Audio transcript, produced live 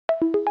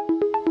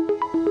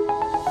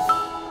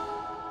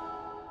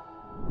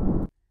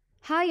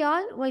Hi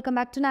all, welcome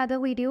back to another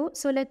video.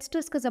 So let's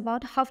discuss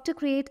about how to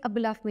create a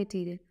bill of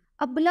material.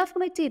 A bill of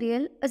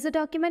material is a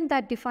document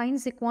that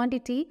defines the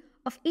quantity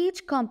of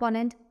each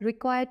component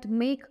required to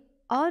make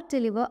or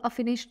deliver a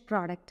finished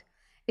product.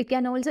 It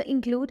can also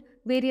include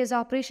various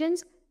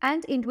operations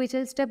and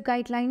individual step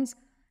guidelines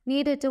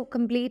needed to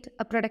complete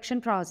a production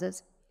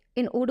process.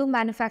 In Odoo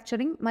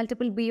Manufacturing,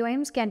 multiple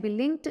BoMs can be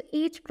linked to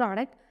each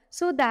product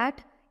so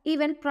that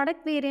even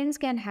product variants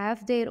can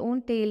have their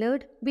own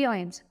tailored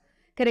BoMs.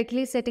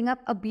 Correctly setting up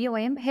a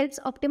BoM helps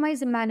optimize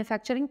the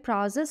manufacturing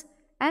process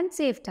and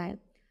save time.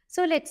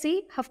 So let's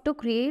see how to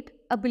create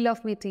a bill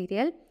of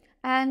material,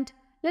 and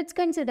let's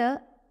consider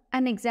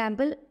an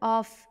example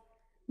of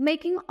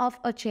making of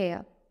a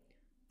chair.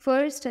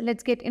 First,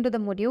 let's get into the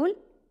module.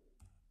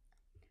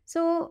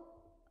 So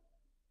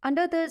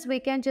under this, we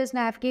can just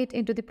navigate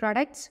into the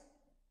products,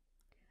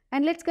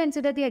 and let's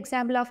consider the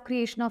example of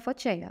creation of a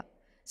chair.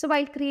 So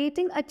while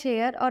creating a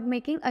chair or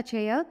making a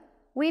chair,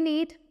 we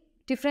need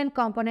different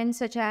components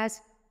such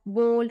as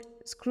bolt,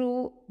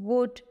 screw,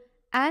 wood,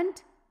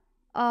 and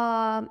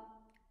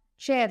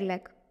chair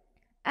leg.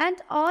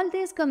 And all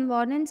these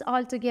components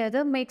all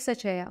together makes a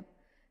chair.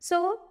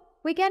 So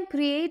we can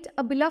create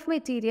a bill of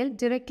material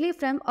directly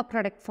from a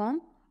product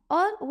form,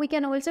 or we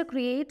can also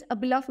create a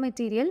bill of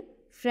material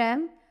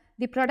from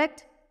the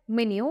product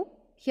menu.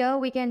 Here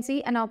we can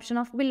see an option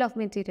of bill of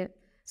material.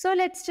 So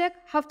let's check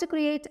how to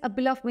create a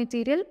bill of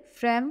material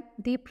from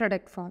the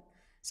product form.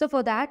 So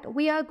for that,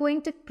 we are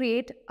going to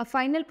create a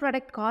final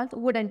product called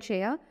wooden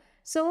chair.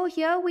 So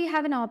here we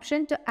have an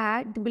option to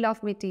add the bill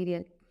of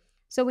material.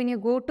 So when you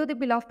go to the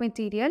bill of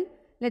material,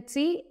 let's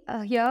see,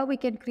 here we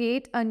can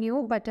create a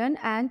new button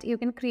and you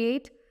can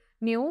create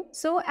new.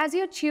 So as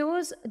you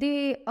choose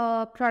the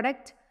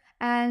product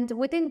and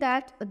within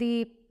that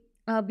the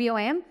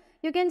BoM,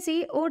 you can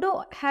see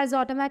Odoo has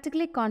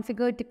automatically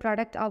configured the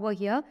product over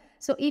here.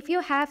 So if you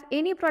have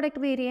any product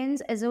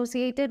variants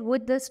associated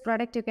with this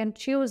product, you can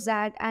choose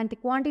that, and the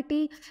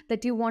quantity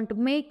that you want to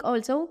make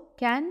also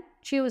can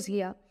choose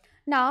here.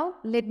 Now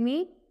let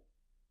me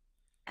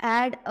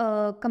add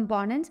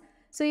components.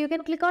 So you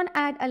can click on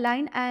add a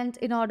line, and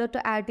in order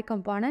to add the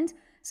components,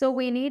 so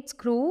we need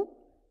screw.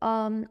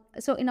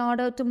 So in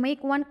order to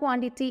make one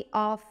quantity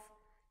of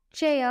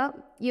chair,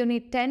 you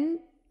need 10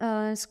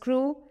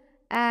 screw,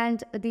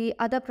 and the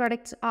other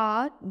products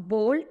are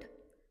bolt,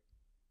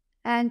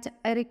 and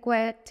I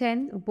require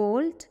 10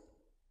 bolt.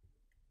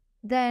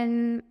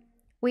 Then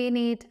we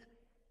need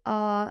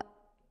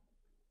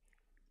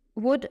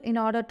wood in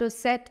order to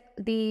set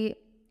the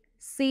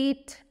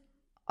seat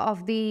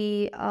of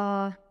the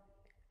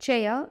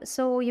chair.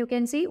 So you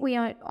can see we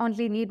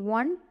only need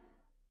one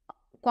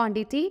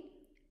quantity,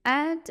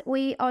 and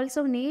we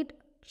also need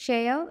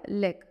chair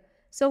leg.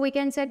 So we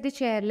can set the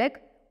chair leg.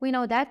 We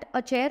know that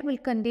a chair will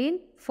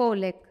contain 4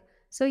 legs.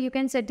 So you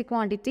can set the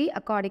quantity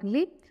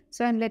accordingly.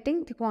 So I'm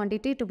letting the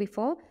quantity to be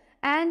 4.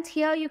 And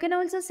here you can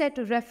also set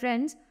a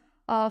reference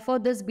for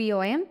this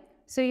BoM.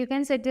 So you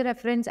can set the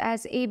reference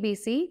as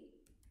ABC.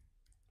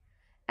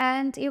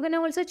 And you can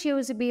also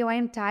choose a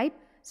BoM type.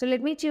 So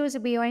let me choose a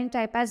BoM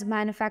type as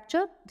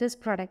manufacture this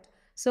product.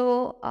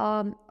 So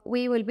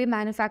we will be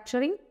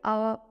manufacturing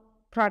our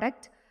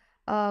product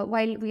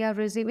while we are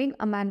receiving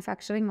a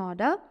manufacturing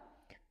order.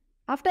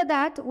 After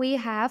that, we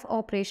have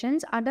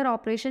operations. Under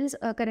operations,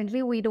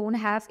 currently we don't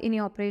have any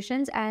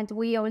operations, and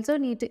we also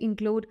need to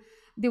include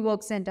the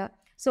work center.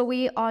 So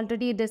we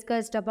already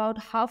discussed about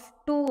how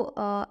to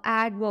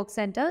add work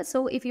center.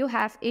 So if you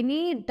have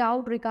any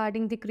doubt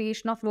regarding the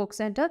creation of work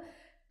center,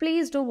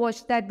 please do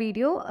watch that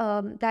video.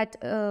 That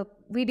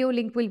video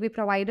link will be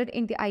provided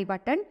in the I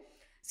button.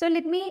 So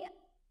let me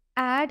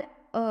add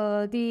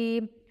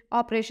the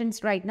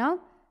operations right now.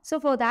 So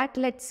for that,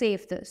 let's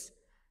save this.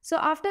 So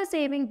after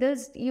saving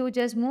this, you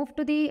just move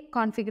to the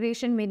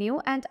configuration menu,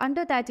 and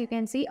under that you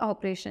can see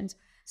operations.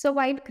 So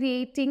while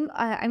creating,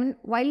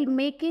 while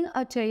making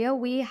a chair,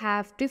 we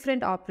have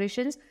different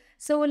operations.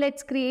 So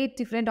let's create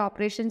different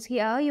operations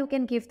here. You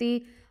can give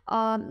the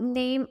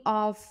name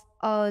of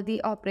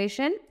the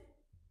operation,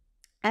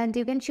 and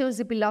you can choose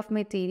the bill of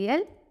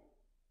material.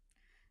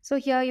 So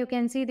here you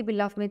can see the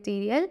bill of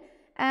material,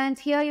 and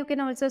here you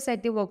can also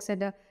set the work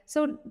center.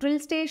 So drill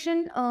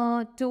station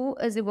 2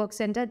 is the work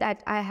center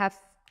that I have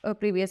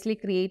previously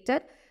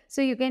created.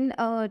 So you can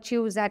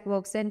choose that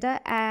work center,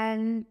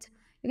 and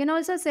you can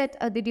also set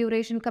the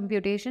duration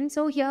computation.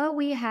 So here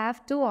we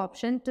have 2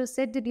 options to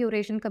set the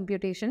duration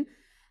computation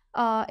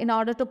in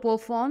order to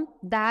perform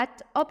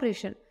that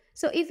operation.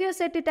 So if you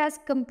set it as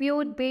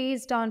compute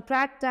based on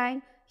track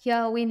time,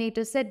 here we need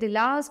to set the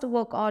last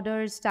work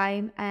orders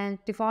time and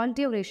default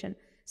duration.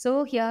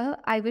 So here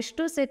I wish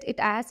to set it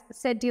as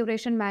set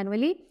duration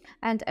manually,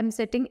 and I'm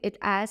setting it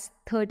as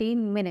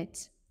 13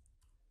 minutes.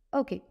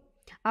 Okay.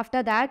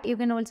 After that, you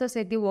can also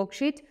set the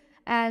worksheet,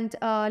 and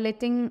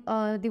letting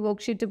the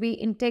worksheet to be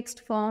in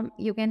text form.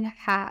 You can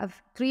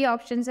have 3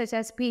 options such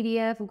as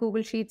PDF,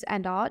 Google Sheets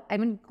and all,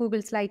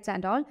 Google Slides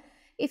and all.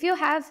 If you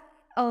have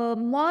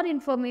more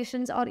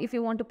informations, or if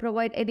you want to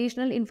provide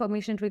additional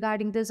information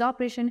regarding this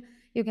operation,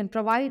 you can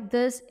provide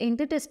this in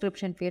the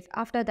description field.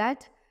 After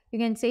that, you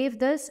can save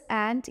this,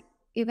 and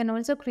you can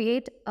also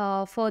create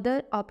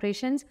further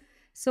operations.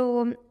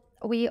 So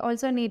we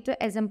also need to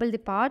assemble the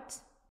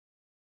parts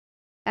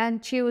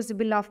and choose the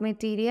bill of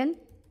material.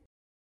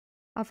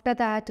 After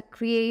that,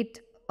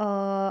 create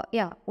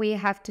we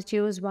have to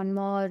choose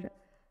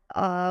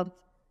uh,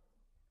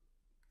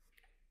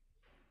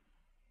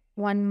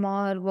 one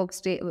more work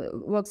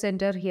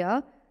center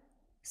here.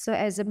 So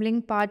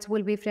assembling parts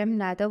will be from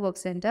another work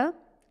center.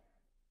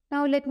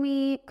 Now let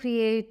me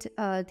create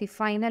the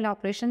final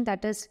operation,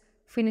 that is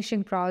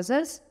finishing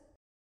process,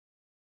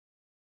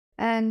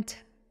 and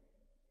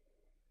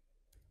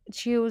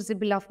choose the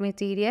bill of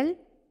material.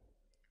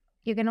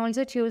 You can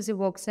also choose the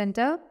work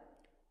center.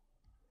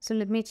 So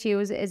let me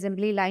choose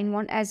assembly line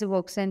 1 as a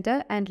work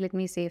center, and let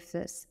me save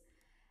this.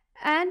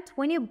 And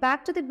when you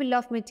back to the bill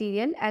of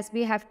material, as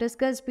we have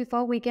discussed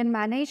before, we can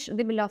manage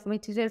the bill of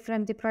material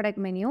from the product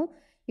menu.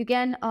 You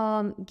can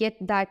get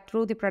that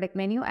through the product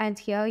menu, and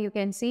here you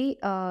can see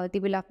the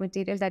bill of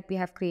material that we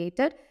have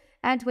created.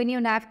 And when you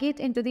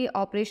navigate into the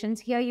operations,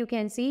 here you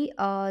can see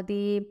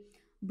the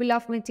bill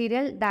of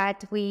material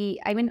that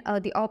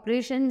the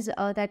operations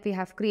that we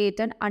have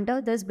created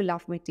under this bill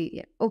of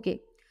material. Okay.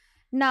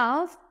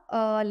 Now,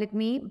 let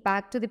me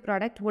back to the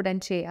product wooden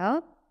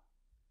chair.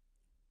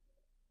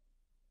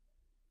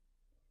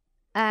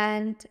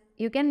 And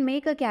you can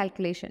make a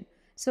calculation.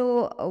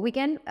 So we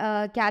can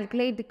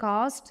calculate the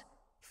cost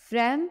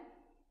from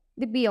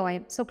the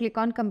BoM. So click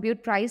on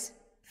compute price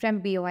from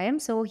BoM.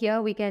 So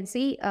here we can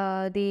see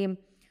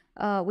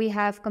we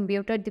have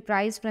computed the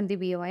price from the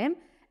BoM.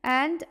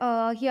 And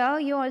here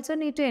you also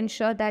need to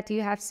ensure that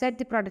you have set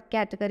the product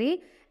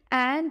category,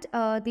 and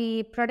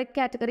the product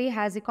category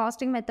has a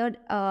costing method,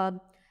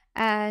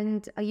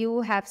 and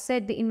you have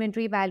set the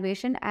inventory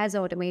valuation as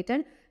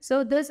automated.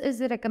 So this is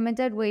the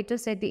recommended way to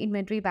set the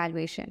inventory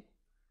valuation.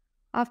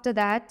 After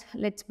that,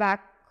 let's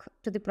back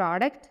to the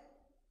product.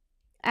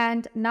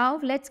 And now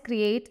let's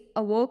create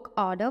a work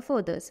order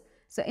for this.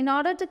 So in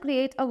order to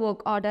create a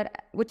work order,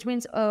 which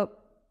means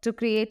to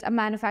create a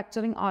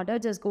manufacturing order,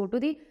 just go to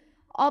the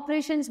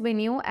operations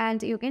menu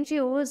and you can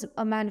choose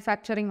a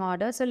manufacturing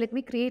order. So let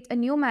me create a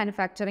new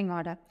manufacturing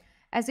order.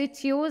 As you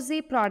choose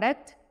the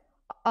product,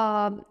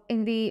 as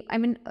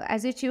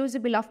you choose the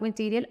bill of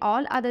material,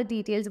 all other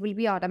details will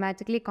be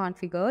automatically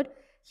configured.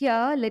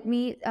 Here, let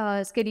me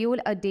schedule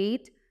a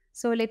date.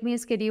 So let me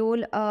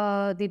schedule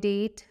the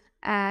date,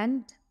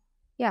 and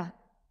yeah,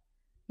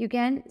 you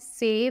can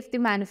save the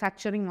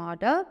manufacturing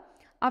order.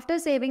 After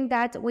saving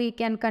that, we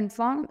can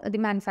confirm the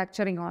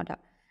manufacturing order.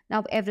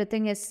 Now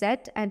everything is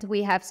set and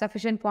we have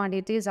sufficient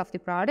quantities of the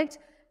product.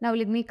 Now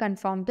let me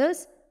confirm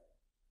this.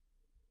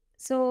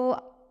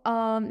 So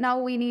now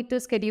we need to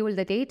schedule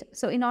the date.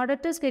 So in order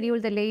to schedule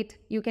the date,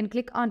 you can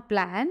click on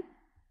plan.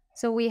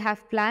 So we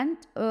have planned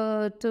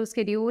to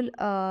schedule,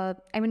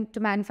 to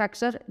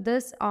manufacture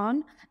this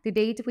on the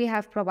date we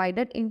have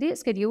provided in the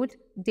scheduled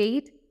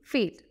date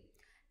field.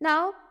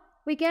 Now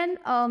we can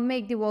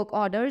make the work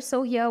order.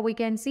 So here we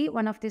can see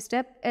one of the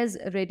step is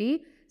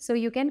ready. So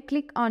you can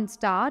click on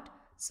start.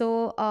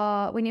 So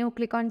when you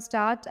click on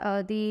start,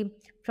 the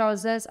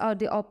process or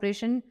the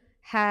operation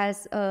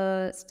has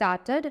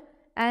started.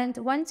 And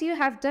once you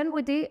have done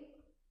with the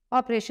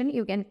operation,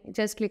 you can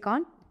just click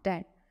on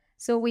done.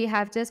 So we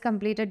have just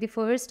completed the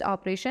first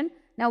operation.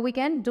 Now we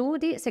can do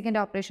the second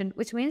operation,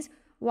 which means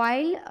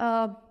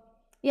while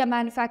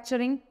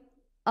manufacturing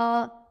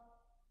a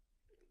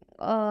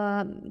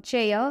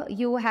chair,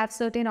 you have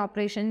certain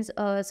operations.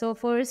 So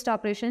first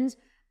operations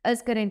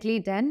is currently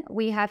done.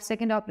 We have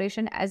second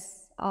operation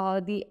as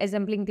the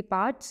assembling the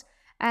parts.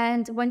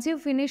 And once you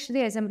finish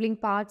the assembling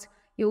parts,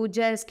 you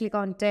just click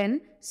on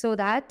 10 so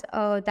that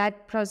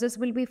that process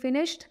will be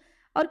finished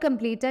or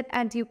completed,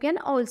 and you can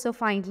also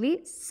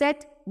finally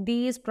set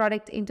these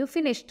product into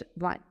finished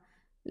one,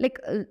 like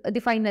the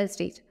final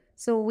stage.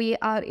 So we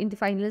are in the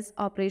final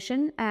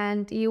operation,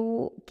 and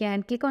you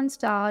can click on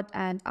start,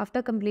 and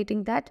after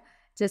completing that,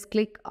 just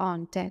click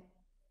on 10.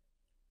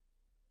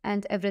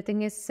 And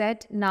everything is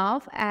set.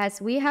 Now,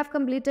 as we have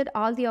completed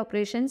all the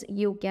operations,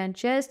 you can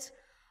just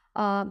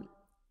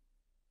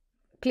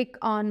click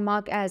on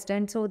mark as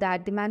done so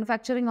that the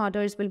manufacturing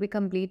orders will be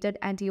completed,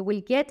 and you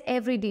will get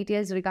every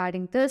details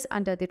regarding this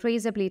under the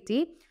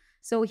traceability.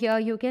 So here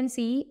you can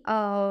see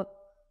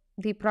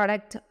the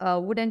product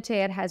wooden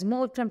chair has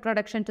moved from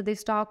production to the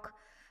stock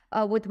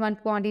with one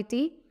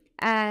quantity,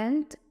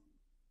 and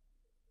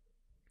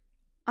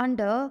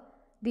under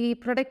the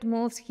product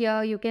moves,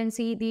 here you can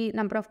see the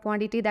number of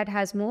quantity that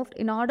has moved.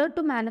 In order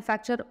to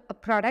manufacture a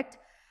product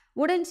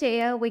wooden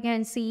chair, we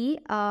can see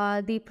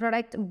the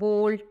product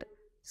bolt,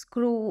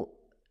 screw,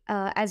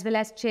 as well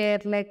as chair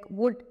leg,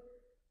 wood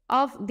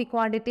of the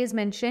quantities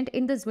mentioned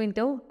in this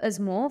window is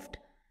moved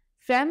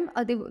from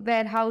the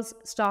warehouse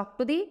stock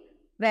to the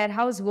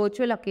warehouse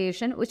virtual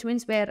location, which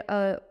means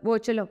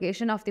virtual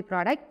location of the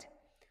product.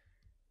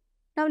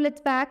 Now let's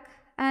back,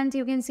 and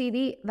you can see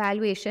the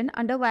valuation.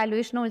 Under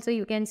valuation also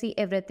you can see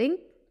everything.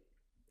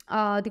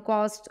 the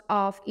cost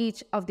of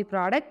each of the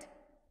product.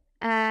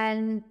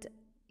 And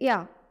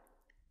yeah,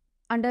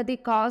 under the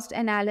cost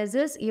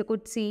analysis, you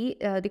could see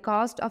the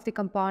cost of the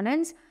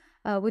components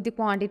with the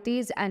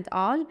quantities and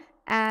all.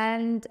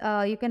 And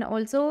you can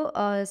also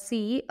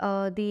see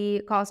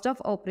the cost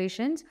of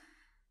operations,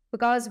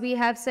 because we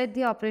have set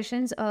the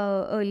operations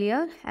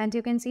earlier, and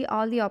you can see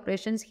all the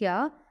operations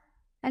here.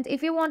 And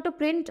if you want to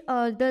print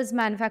this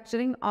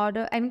manufacturing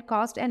order, I mean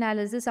cost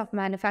analysis of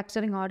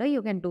manufacturing order,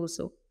 you can do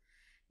so.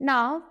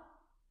 Now,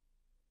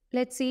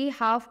 let's see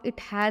how it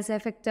has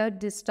affected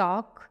the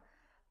stock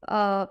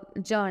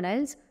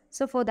journals.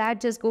 So for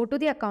that, just go to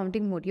the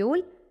accounting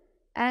module,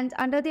 and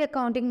under the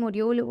accounting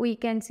module, we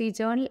can see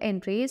journal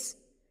entries.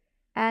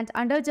 And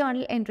under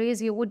journal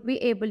entries, you would be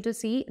able to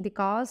see the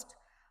cost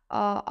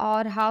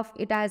or how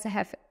it has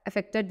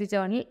affected the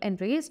journal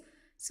entries.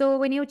 So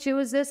when you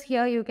choose this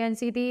here, you can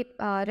see the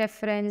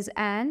reference,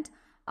 and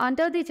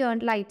under the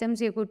journal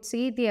items, you could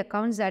see the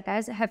accounts that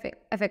has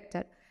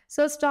affected.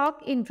 So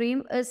stock in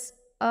Dream is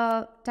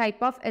a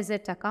type of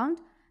asset account.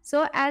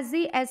 So as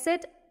the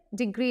asset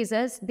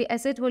decreases, the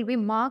asset will be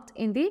marked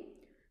in the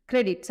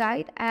credit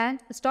side, and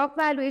stock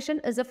valuation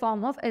is a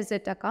form of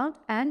asset account,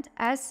 and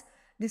as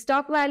the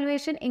stock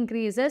valuation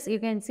increases, you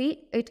can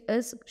see it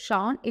is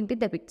shown in the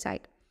debit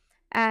side.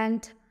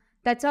 And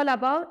that's all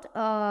about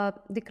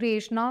the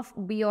creation of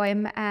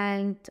BoM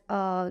and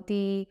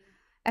the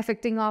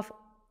affecting of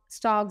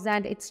stocks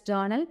and its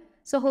journal.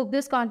 So hope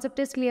this concept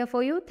is clear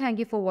for you. Thank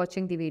you for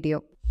watching the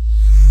video.